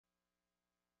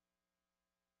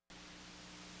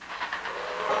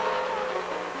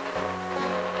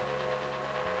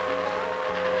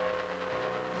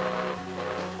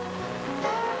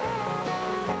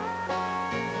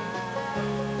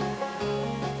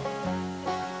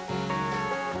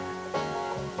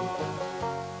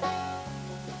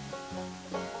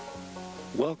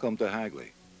Welcome to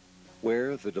Hagley,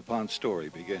 where the DuPont story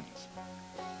begins.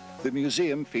 The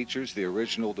museum features the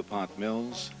original DuPont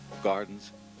mills,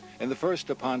 gardens, and the first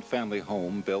DuPont family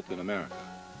home built in America.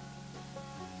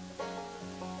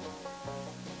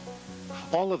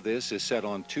 All of this is set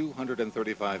on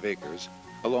 235 acres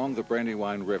along the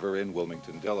Brandywine River in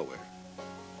Wilmington, Delaware.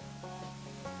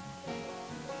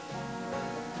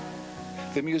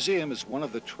 The museum is one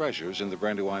of the treasures in the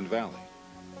Brandywine Valley,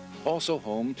 also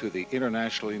home to the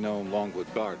internationally known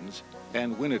Longwood Gardens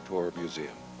and Winterthur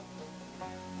Museum.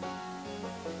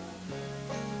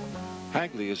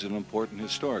 Hagley is an important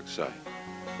historic site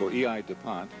where E.I.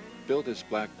 DuPont built his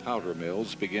black powder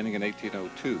mills beginning in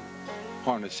 1802,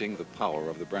 harnessing the power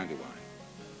of the Brandywine.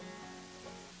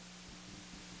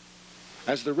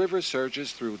 As the river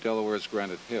surges through Delaware's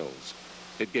granite hills,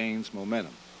 it gains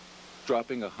momentum,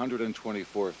 dropping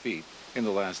 124 feet in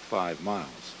the last 5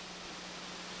 miles.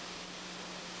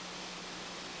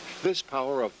 This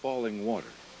power of falling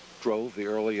water drove the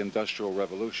early Industrial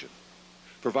Revolution,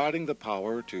 providing the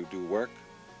power to do work,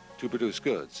 to produce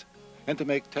goods, and to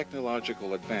make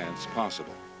technological advance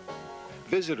possible.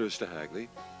 Visitors to Hagley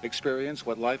experience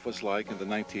what life was like in the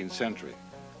 19th century,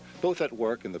 both at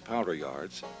work in the powder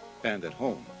yards and at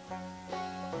home.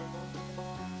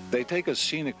 They take a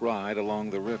scenic ride along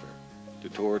the river to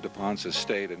tour DuPont's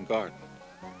estate and garden,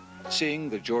 seeing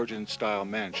the Georgian-style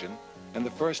mansion and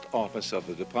the first office of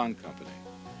the DuPont Company.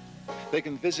 They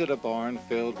can visit a barn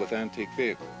filled with antique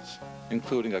vehicles,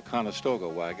 including a Conestoga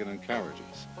wagon and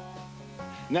carriages.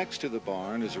 Next to the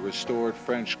barn is a restored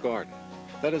French garden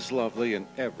that is lovely in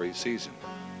every season.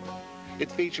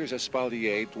 It features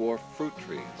espalier dwarf fruit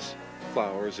trees,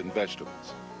 flowers, and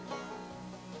vegetables.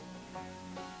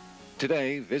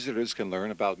 Today, visitors can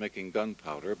learn about making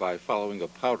gunpowder by following a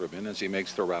powderman as he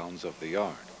makes the rounds of the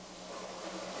yard.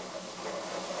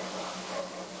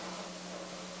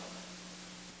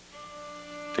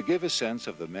 To give a sense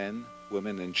of the men,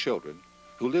 women, and children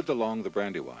who lived along the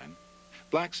Brandywine,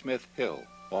 Blacksmith Hill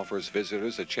offers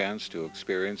visitors a chance to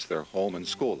experience their home and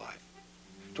school life,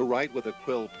 to write with a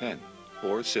quill pen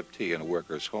or sip tea in a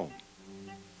worker's home.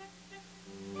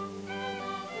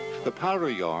 The powder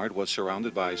yard was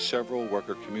surrounded by several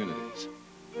worker communities.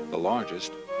 The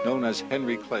largest, known as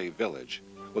Henry Clay Village,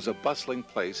 was a bustling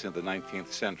place in the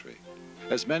 19th century,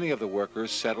 as many of the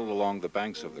workers settled along the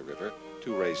banks of the river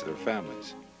to raise their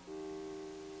families.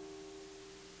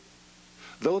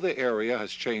 Though the area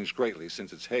has changed greatly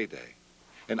since its heyday,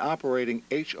 an operating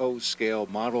HO scale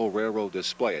model railroad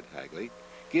display at Hagley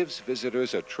gives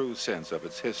visitors a true sense of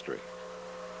its history.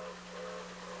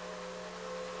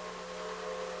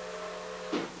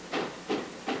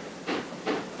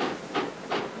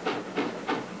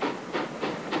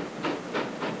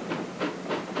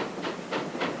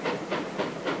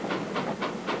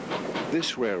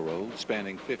 This railroad,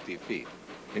 spanning 50 feet,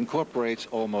 incorporates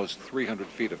almost 300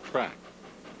 feet of track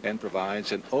and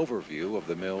provides an overview of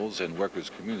the mills and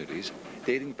workers' communities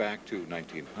dating back to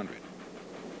 1900.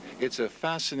 It's a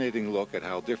fascinating look at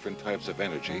how different types of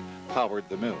energy powered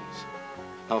the mills,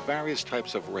 how various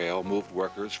types of rail moved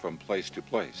workers from place to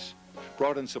place,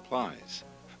 brought in supplies,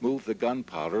 moved the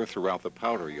gunpowder throughout the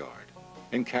powder yard,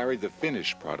 and carried the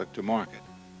finished product to market.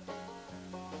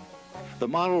 The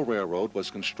model railroad was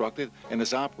constructed and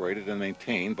is operated and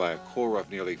maintained by a corps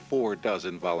of nearly 4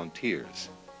 dozen volunteers.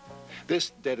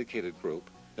 This dedicated group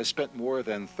has spent more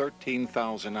than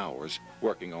 13,000 hours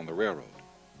working on the railroad.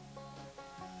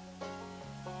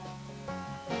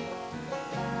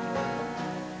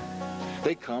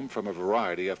 They come from a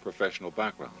variety of professional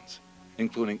backgrounds,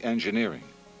 including engineering,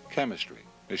 chemistry,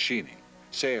 machining,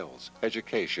 sales,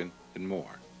 education, and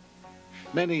more.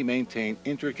 Many maintain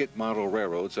intricate model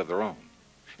railroads of their own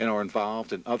and are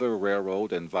involved in other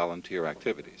railroad and volunteer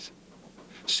activities.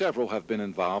 Several have been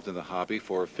involved in the hobby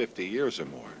for 50 years or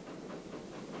more.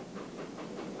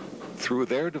 Through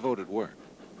their devoted work,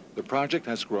 the project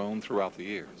has grown throughout the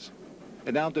years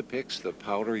and now depicts the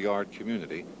powder yard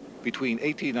community between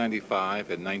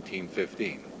 1895 and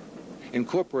 1915,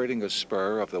 incorporating a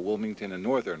spur of the Wilmington and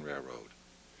Northern Railroad,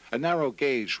 a narrow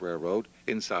gauge railroad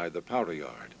inside the powder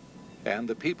yard, and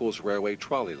the People's Railway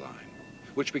trolley line,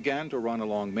 which began to run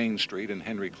along Main Street in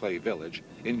Henry Clay Village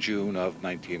in June of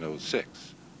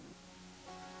 1906.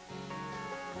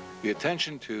 The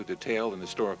attention to detail and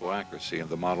historical accuracy in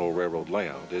the model railroad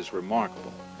layout is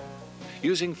remarkable.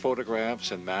 Using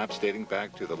photographs and maps dating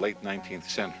back to the late 19th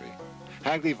century,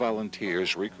 Hagley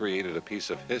volunteers recreated a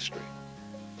piece of history.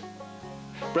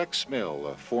 Breck's Mill,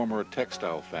 a former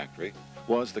textile factory,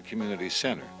 was the community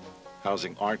center,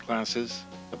 housing art classes,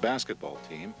 a basketball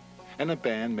team, and a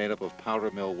band made up of powder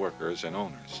mill workers and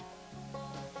owners.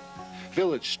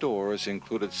 Village stores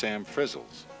included Sam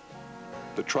Frizzle's.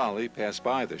 The trolley passed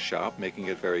by the shop, making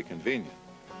it very convenient.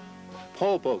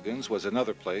 Paul Bogan's was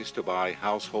another place to buy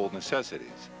household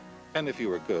necessities, and if you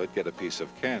were good, get a piece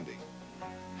of candy.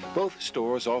 Both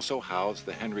stores also housed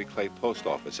the Henry Clay Post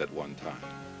Office at one time.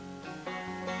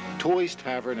 Toy's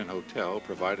Tavern and Hotel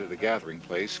provided a gathering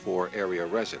place for area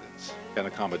residents and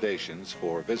accommodations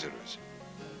for visitors.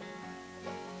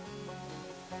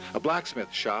 A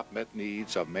blacksmith shop met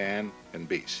needs of man and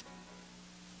beast.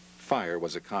 Fire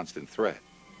was a constant threat.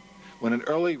 When an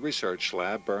early research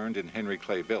lab burned in Henry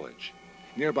Clay Village,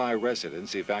 nearby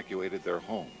residents evacuated their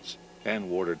homes and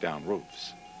watered down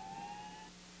roofs.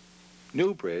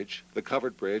 Newbridge, the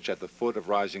covered bridge at the foot of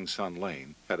Rising Sun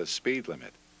Lane, had a speed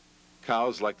limit.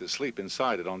 Cows liked to sleep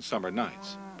inside it on summer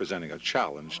nights, presenting a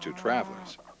challenge to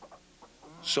travelers.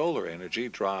 Solar energy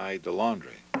dried the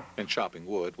laundry, and chopping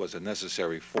wood was a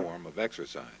necessary form of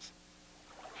exercise.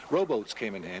 Rowboats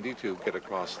came in handy to get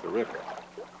across the river.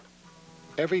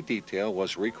 Every detail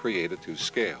was recreated to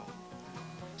scale.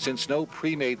 Since no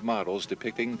pre-made models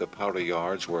depicting the powder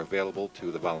yards were available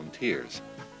to the volunteers,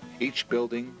 each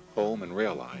building, home, and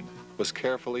rail line was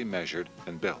carefully measured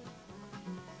and built.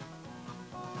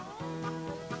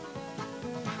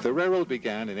 The railroad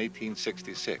began in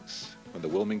 1866, when the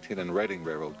Wilmington and Reading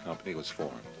Railroad Company was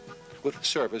formed, with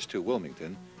service to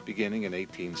Wilmington beginning in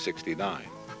 1869.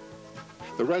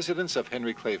 The residents of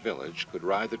Henry Clay Village could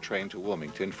ride the train to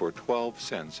Wilmington for 12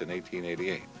 cents in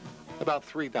 1888, about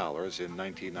 $3 in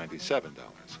 1997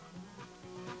 dollars.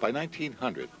 By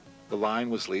 1900, the line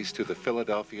was leased to the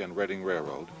Philadelphia and Reading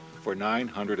Railroad for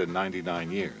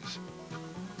 999 years.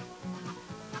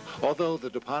 Although the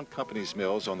DuPont Company's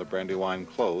mills on the Brandywine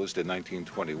closed in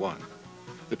 1921,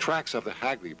 the tracks of the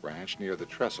Hagley branch near the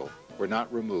trestle were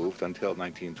not removed until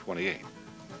 1928.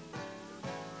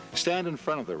 Stand in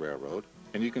front of the railroad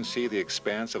and you can see the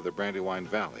expanse of the Brandywine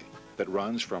Valley that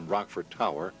runs from Rockford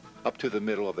Tower up to the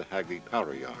middle of the Hagley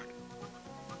Powder Yard.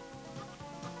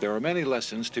 There are many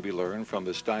lessons to be learned from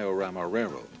this diorama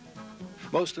railroad.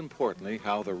 Most importantly,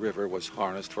 how the river was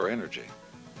harnessed for energy,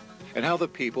 and how the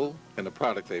people and the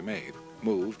product they made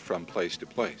moved from place to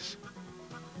place.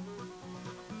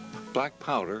 Black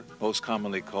powder, most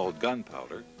commonly called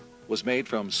gunpowder, was made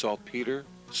from saltpeter,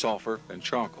 sulfur, and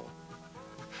charcoal.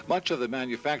 Much of the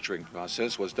manufacturing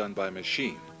process was done by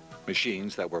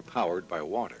machines that were powered by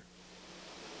water.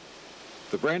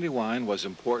 The Brandywine was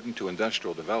important to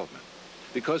industrial development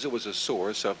because it was a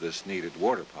source of this needed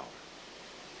water power.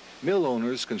 Mill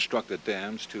owners constructed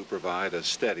dams to provide a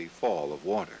steady fall of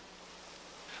water.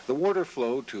 The water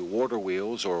flowed to water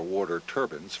wheels or water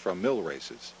turbines from mill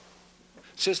races.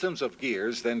 Systems of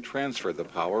gears then transferred the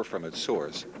power from its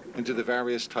source into the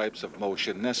various types of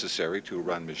motion necessary to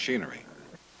run machinery.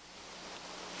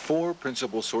 4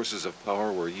 principal sources of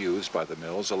power were used by the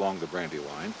mills along the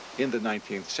Brandywine in the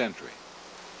 19th century: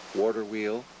 water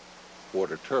wheel,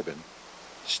 water turbine,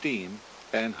 steam,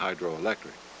 and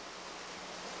hydroelectric.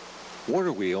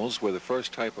 Water wheels were the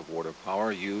first type of water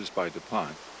power used by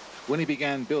DuPont when he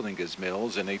began building his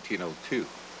mills in 1802.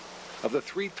 Of the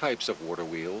 3 types of water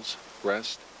wheels,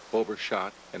 breast,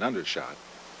 overshot, and undershot,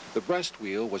 the breast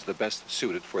wheel was the best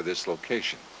suited for this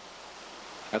location.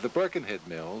 At the Birkenhead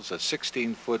Mills, a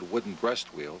 16-foot wooden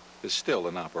breast wheel is still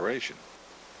in operation.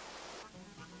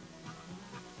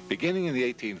 Beginning in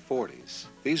the 1840s,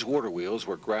 these water wheels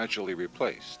were gradually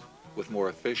replaced with more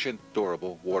efficient,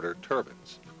 durable water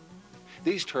turbines.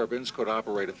 These turbines could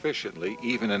operate efficiently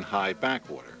even in high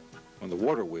backwater, when the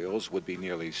water wheels would be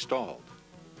nearly stalled.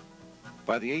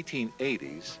 By the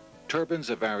 1880s, turbines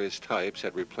of various types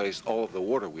had replaced all of the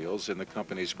water wheels in the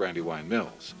company's Brandywine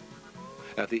mills.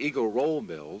 At the Eagle Roll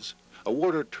Mills, a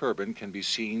water turbine can be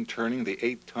seen turning the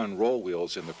 8-ton roll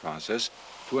wheels in the process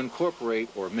to incorporate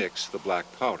or mix the black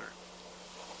powder.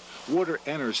 Water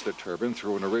enters the turbine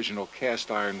through an original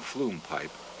cast iron flume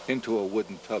pipe into a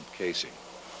wooden tub casing.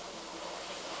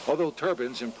 Although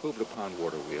turbines improved upon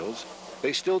water wheels,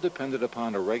 they still depended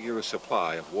upon a regular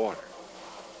supply of water.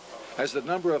 As the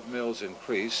number of mills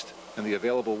increased and the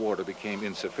available water became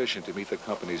insufficient to meet the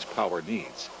company's power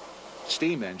needs,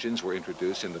 steam engines were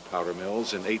introduced in the powder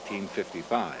mills in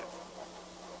 1855.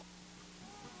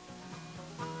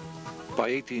 By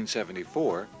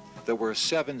 1874, there were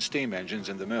 7 steam engines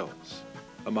in the mills,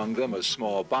 among them a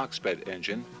small box bed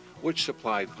engine which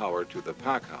supplied power to the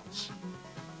pack house.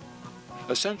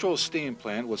 A central steam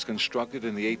plant was constructed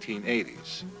in the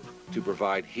 1880s to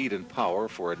provide heat and power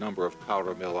for a number of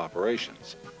powder mill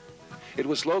operations. It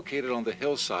was located on the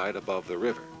hillside above the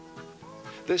river.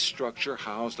 This structure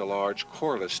housed a large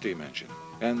coreless steam engine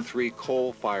and 3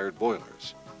 coal-fired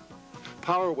boilers.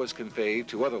 Power was conveyed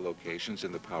to other locations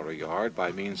in the powder yard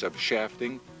by means of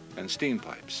shafting and steam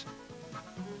pipes.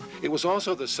 It was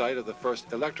also the site of the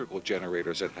first electrical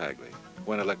generators at Hagley,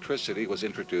 when electricity was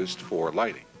introduced for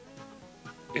lighting.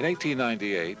 In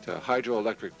 1898, a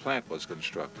hydroelectric plant was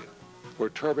constructed, where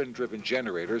turbine-driven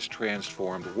generators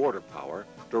transformed water power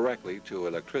directly to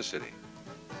electricity.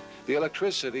 The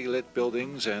electricity lit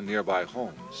buildings and nearby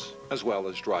homes, as well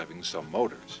as driving some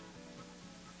motors.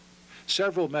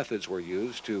 Several methods were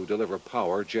used to deliver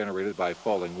power generated by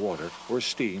falling water or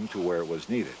steam to where it was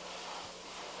needed.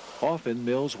 Often,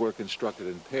 mills were constructed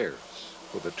in pairs,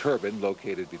 with a turbine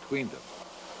located between them.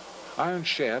 Iron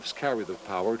shafts carried the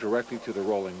power directly to the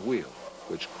rolling wheel,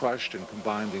 which crushed and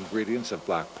combined ingredients of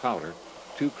black powder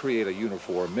to create a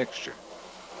uniform mixture.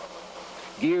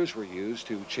 Gears were used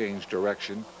to change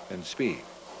direction and speed.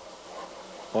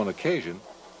 On occasion,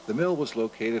 the mill was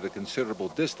located a considerable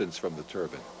distance from the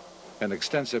turbine, and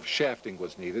extensive shafting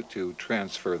was needed to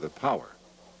transfer the power.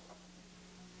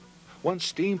 Once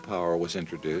steam power was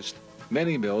introduced,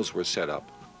 many mills were set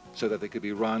up so that they could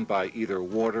be run by either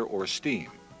water or steam,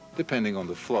 depending on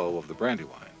the flow of the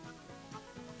Brandywine.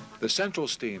 The central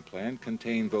steam plant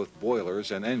contained both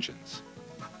boilers and engines.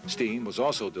 Steam was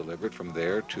also delivered from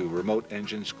there to remote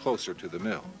engines closer to the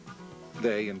mill.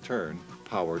 They, in turn,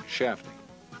 powered shafting.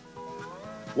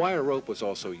 Wire rope was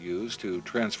also used to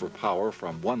transfer power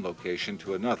from one location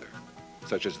to another,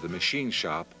 such as the machine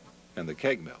shop and the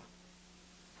keg mill.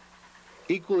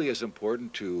 Equally as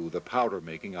important to the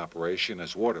powder-making operation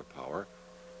as water power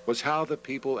was how the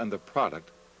people and the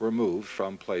product were moved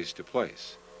from place to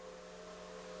place.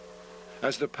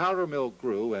 As the powder mill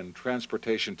grew and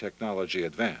transportation technology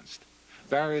advanced,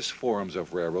 various forms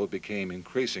of railroad became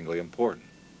increasingly important.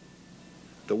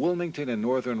 The Wilmington and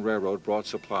Northern Railroad brought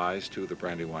supplies to the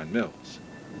Brandywine mills.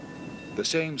 The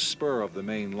same spur of the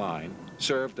main line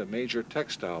served a major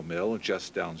textile mill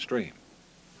just downstream.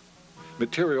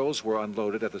 Materials were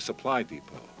unloaded at the supply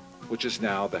depot, which is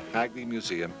now the Hagley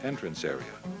Museum entrance area.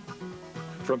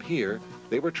 From here,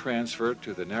 they were transferred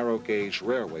to the narrow-gauge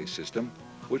railway system,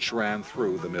 which ran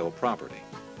through the mill property.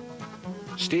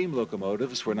 Steam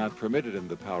locomotives were not permitted in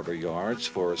the powder yards,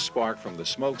 for a spark from the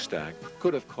smokestack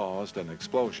could have caused an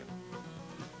explosion.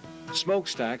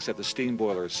 Smokestacks at the steam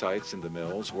boiler sites in the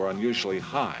mills were unusually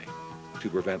high to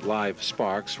prevent live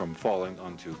sparks from falling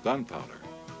onto gunpowder.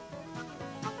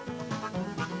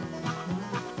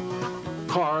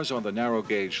 Cars on the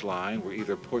narrow-gauge line were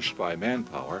either pushed by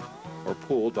manpower or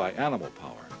pulled by animal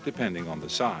power, depending on the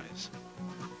size.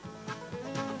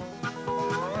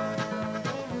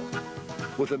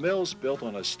 With the mills built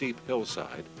on a steep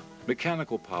hillside,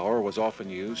 mechanical power was often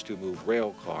used to move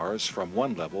rail cars from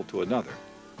one level to another.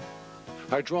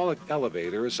 Hydraulic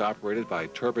elevators operated by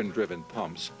turbine-driven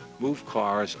pumps moved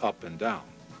cars up and down.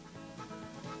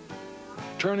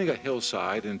 Turning a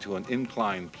hillside into an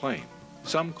inclined plane,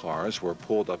 some cars were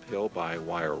pulled uphill by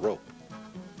wire rope.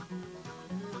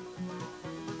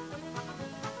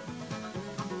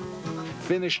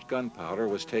 Finished gunpowder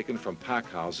was taken from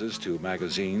packhouses to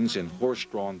magazines in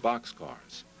horse-drawn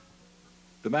boxcars.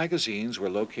 The magazines were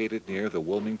located near the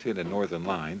Wilmington and Northern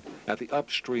line at the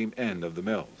upstream end of the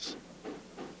mills.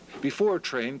 Before a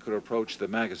train could approach the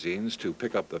magazines to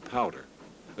pick up the powder,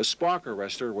 a spark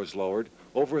arrestor was lowered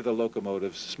over the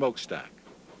locomotive's smokestack.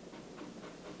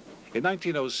 In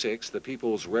 1906, the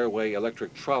People's Railway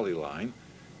electric trolley line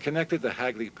connected the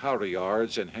Hagley powder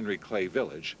yards and Henry Clay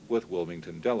Village with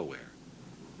Wilmington, Delaware.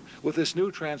 With this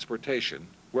new transportation,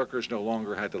 workers no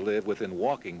longer had to live within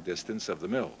walking distance of the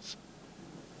mills.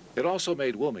 It also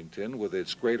made Wilmington, with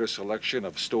its greater selection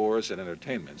of stores and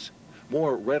entertainments,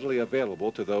 more readily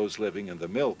available to those living in the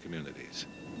mill communities.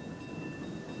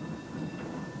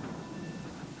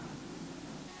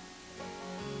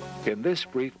 In this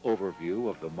brief overview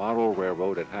of the model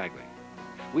railroad at Hagley,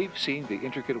 we've seen the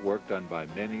intricate work done by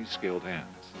many skilled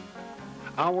hands.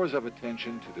 Hours of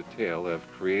attention to detail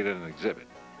have created an exhibit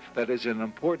that is an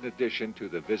important addition to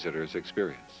the visitor's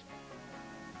experience.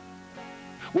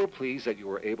 We're pleased that you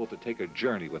were able to take a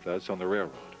journey with us on the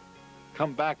railroad.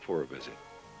 Come back for a visit.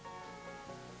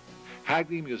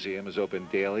 Hagley Museum is open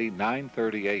daily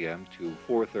 9:30 a.m. to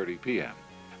 4:30 p.m.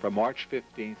 from March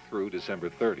 15th through December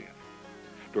 30th.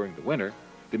 During the winter,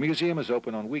 the museum is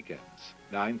open on weekends,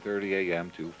 9:30 a.m.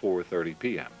 to 4:30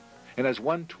 p.m. and has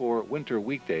one tour winter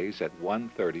weekdays at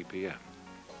 1:30 p.m.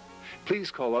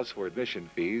 Please call us for admission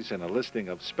fees and a listing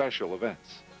of special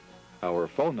events. Our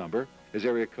phone number is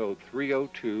area code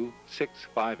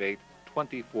 302-658-2400,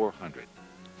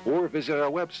 or visit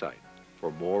our website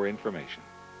for more information.